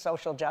increase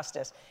social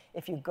justice?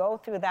 If you go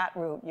through that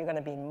route, you're going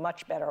to be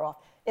much better off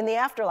in the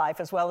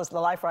afterlife as well as the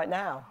life right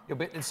now. Yeah,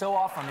 but and so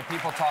often the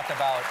people talk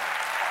about,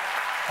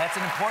 that's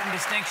an important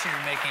distinction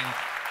you're making.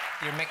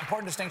 You're making an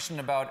important distinction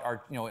about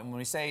our, you know, when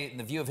we say in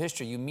the view of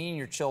history, you mean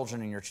your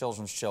children and your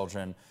children's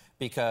children,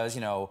 because,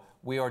 you know,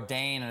 we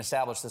ordain and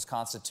establish this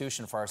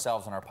Constitution for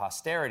ourselves and our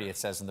posterity, it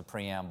says in the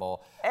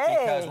preamble. Hey.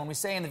 Because when we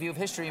say in the view of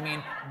history, you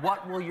mean,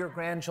 what will your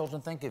grandchildren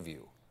think of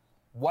you?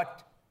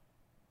 What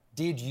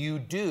did you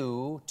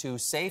do to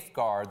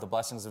safeguard the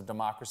blessings of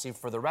democracy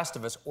for the rest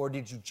of us, or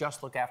did you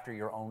just look after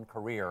your own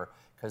career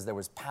because there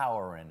was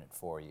power in it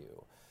for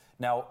you?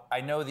 Now,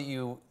 I know that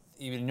you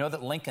know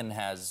that Lincoln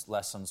has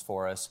lessons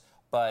for us,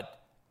 but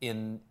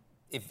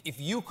if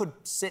you could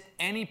sit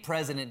any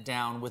president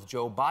down with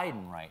Joe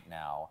Biden right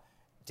now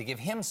to give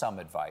him some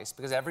advice,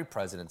 because every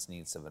president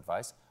needs some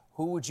advice,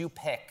 who would you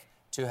pick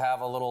to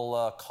have a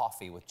little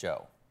coffee with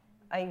Joe?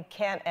 You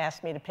can't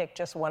ask me to pick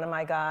just one of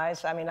my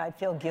guys. I mean, I'd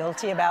feel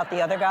guilty about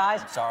the other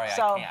guys. Sorry,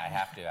 so, I can't. I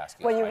have to ask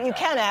you. Well, you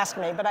can ask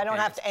me, but I don't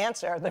have to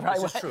answer the right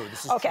way. This is true.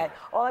 This is okay. true.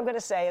 All I'm going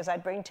to say is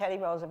I'd bring Teddy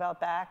Roosevelt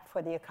back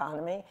for the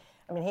economy.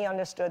 I mean, he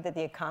understood that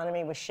the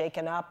economy was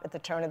shaken up at the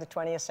turn of the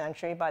 20th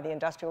century by the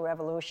Industrial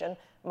Revolution,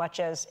 much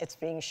as it's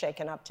being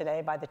shaken up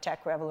today by the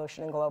tech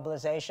revolution and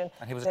globalization.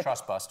 And he was a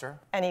trust buster.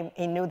 And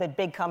he knew that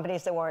big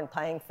companies that weren't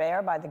playing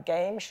fair by the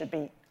game should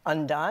be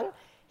undone.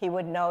 He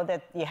would know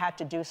that you had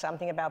to do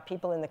something about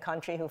people in the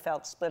country who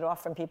felt split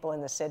off from people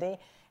in the city.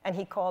 And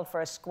he called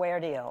for a square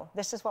deal.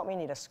 This is what we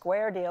need, a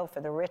square deal for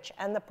the rich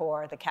and the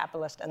poor, the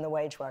capitalist and the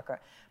wage worker.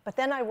 But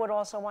then I would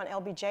also want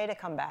LBJ to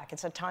come back.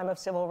 It's a time of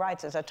civil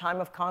rights. It's a time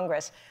of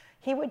Congress.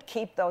 He would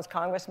keep those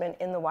congressmen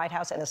in the White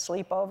House in a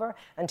sleepover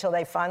until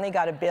they finally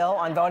got a bill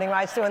on voting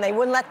rights through, and they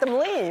wouldn't let them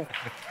leave.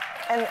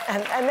 And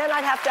then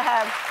I'd have to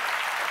have...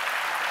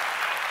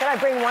 Can I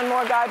bring one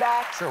more guy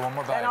back? Sure, one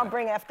more guy. And I'll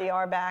bring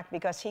FDR back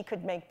because he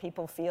could make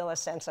people feel a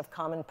sense of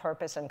common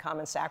purpose and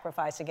common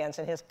sacrifice against,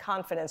 and his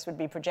confidence would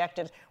be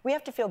projected. We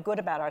have to feel good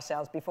about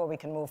ourselves before we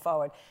can move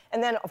forward.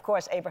 And then, of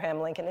course,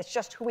 Abraham Lincoln. It's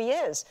just who he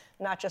is,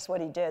 not just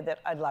what he did, that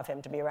I'd love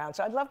him to be around.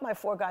 So I'd love my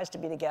four guys to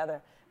be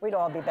together. We'd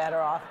all be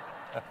better off.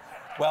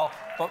 Well,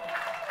 but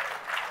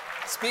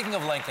speaking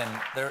of Lincoln,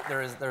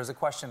 there's a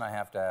question I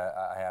have to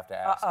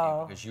ask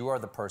you, because you are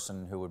the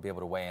person who would be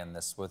able to weigh in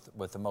this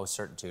with the most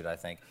certitude, I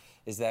think.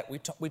 Is that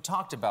we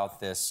talked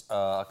about this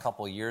a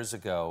couple of years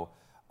ago.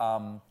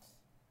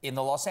 In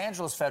the Los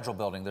Angeles Federal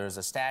Building, there's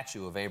a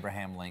statue of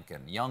Abraham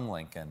Lincoln, young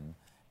Lincoln,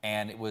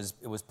 and it was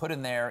put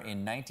in there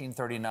in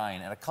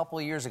 1939. And a couple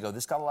of years ago,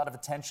 this got a lot of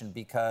attention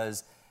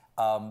because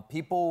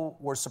people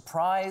were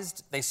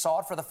surprised. They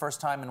saw it for the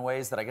first time in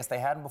ways that I guess they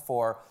hadn't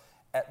before.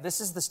 This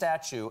is the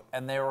statue,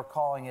 and they were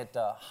calling it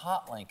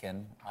Hot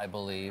Lincoln, I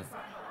believe.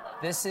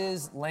 This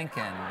is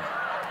Lincoln.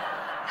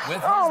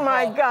 With oh,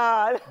 my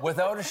God.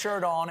 Without a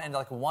shirt on and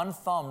like one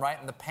thumb right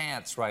in the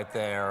pants right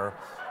there.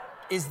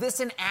 Is this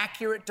an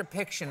accurate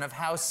depiction of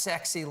how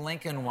sexy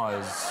Lincoln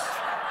was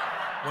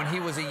when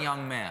he was a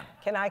young man?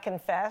 Can I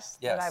confess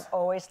Yes. that I've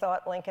always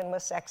thought Lincoln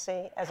was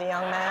sexy as a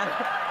young man?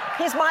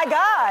 He's my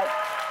guy.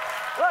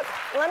 Look,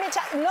 let me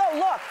tell you. No,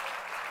 look.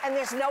 And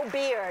there's no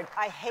beard.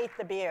 I hate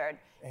the beard.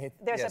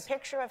 There's a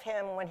picture of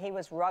him when he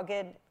was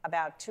rugged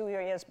about 2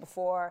 years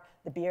before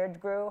the beard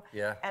grew.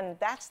 Yeah. And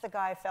that's the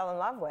guy I fell in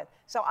love with.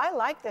 So I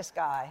like this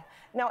guy.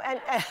 No, and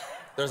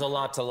There's a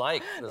lot to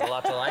like. There's a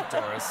lot to like,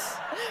 Doris.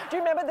 do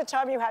you remember the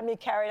time you had me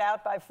carried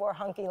out by 4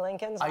 hunky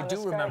Lincolns? I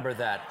do remember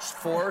that.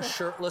 4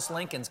 shirtless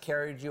Lincolns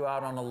carried you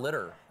out on a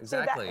litter.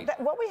 Exactly.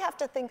 See, what we have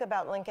to think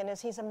about Lincoln is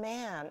he's a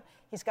man.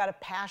 He's got a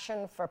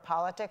passion for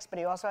politics, but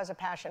he also has a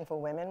passion for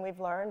women, we've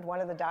learned.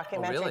 One of the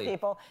documentary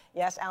people,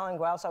 yes, Alan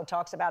Guelso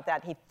talks about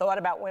that. He thought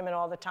about women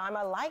all the time.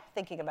 I like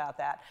thinking about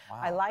that.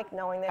 Wow. I like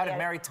knowing that. How did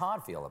Mary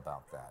Todd feel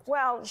about that?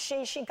 Well,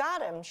 she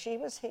got him. He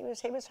was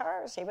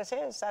hers. He was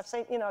his. That's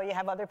it. You know, you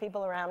have other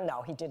people around.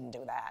 No, he didn't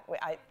do that.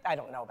 I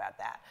don't know about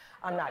that.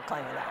 I'm not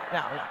claiming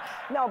that.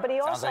 No. But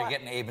he also. Sounds like you're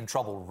getting Abe in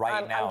trouble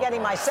right now. I'm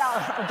getting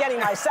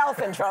myself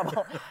in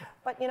trouble.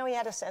 But you know, he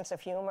had a sense of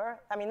humor.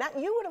 I mean,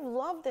 you would have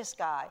loved this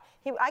guy.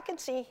 I could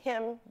see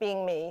him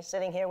being me,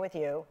 sitting here with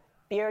you,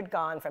 beard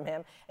gone from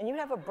him, and you'd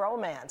have a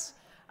bromance.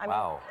 I mean,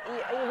 wow.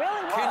 He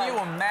really would.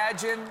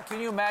 Can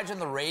you imagine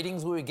the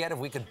ratings we would get if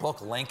we could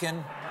book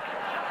Lincoln?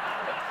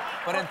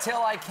 But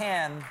until I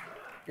can,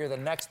 you're the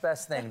next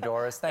best thing,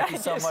 Doris. Thank you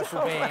so much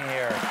for being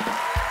here.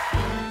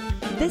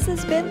 This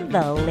has been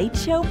The Late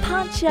Show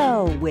Pod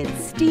Show with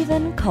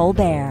Stephen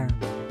Colbert.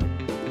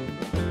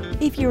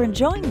 If you're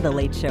enjoying The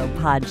Late Show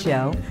Pod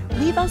Show,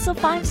 leave us a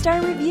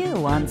 5-star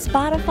review on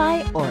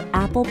Spotify or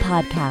Apple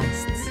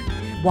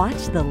Podcasts.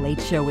 Watch The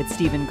Late Show with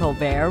Stephen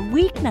Colbert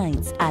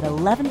weeknights at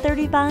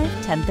 11:35,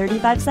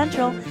 10:35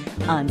 Central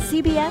on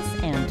CBS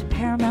and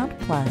Paramount+.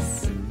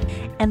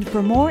 And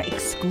for more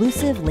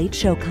exclusive Late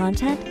Show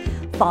content,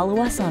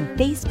 follow us on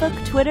Facebook,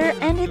 Twitter,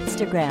 and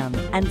Instagram,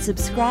 and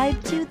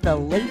subscribe to The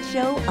Late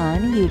Show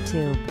on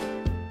YouTube.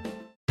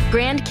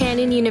 Grand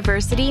Canyon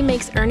University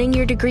makes earning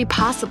your degree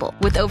possible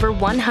with over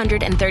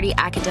 130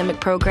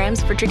 academic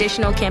programs for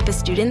traditional campus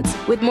students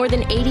with more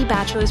than 80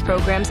 bachelor's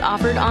programs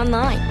offered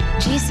online.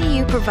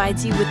 GCU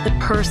provides you with the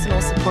personal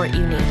support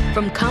you need,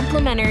 from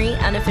complimentary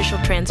unofficial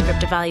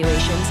transcript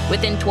evaluations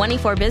within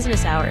 24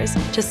 business hours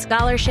to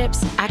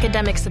scholarships,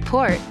 academic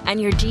support, and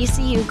your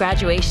GCU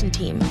graduation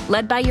team,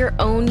 led by your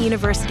own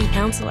university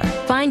counselor.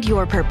 Find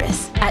your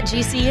purpose at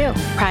GCU.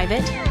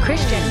 Private,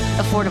 Christian,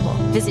 affordable.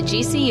 Visit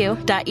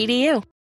gcu.edu.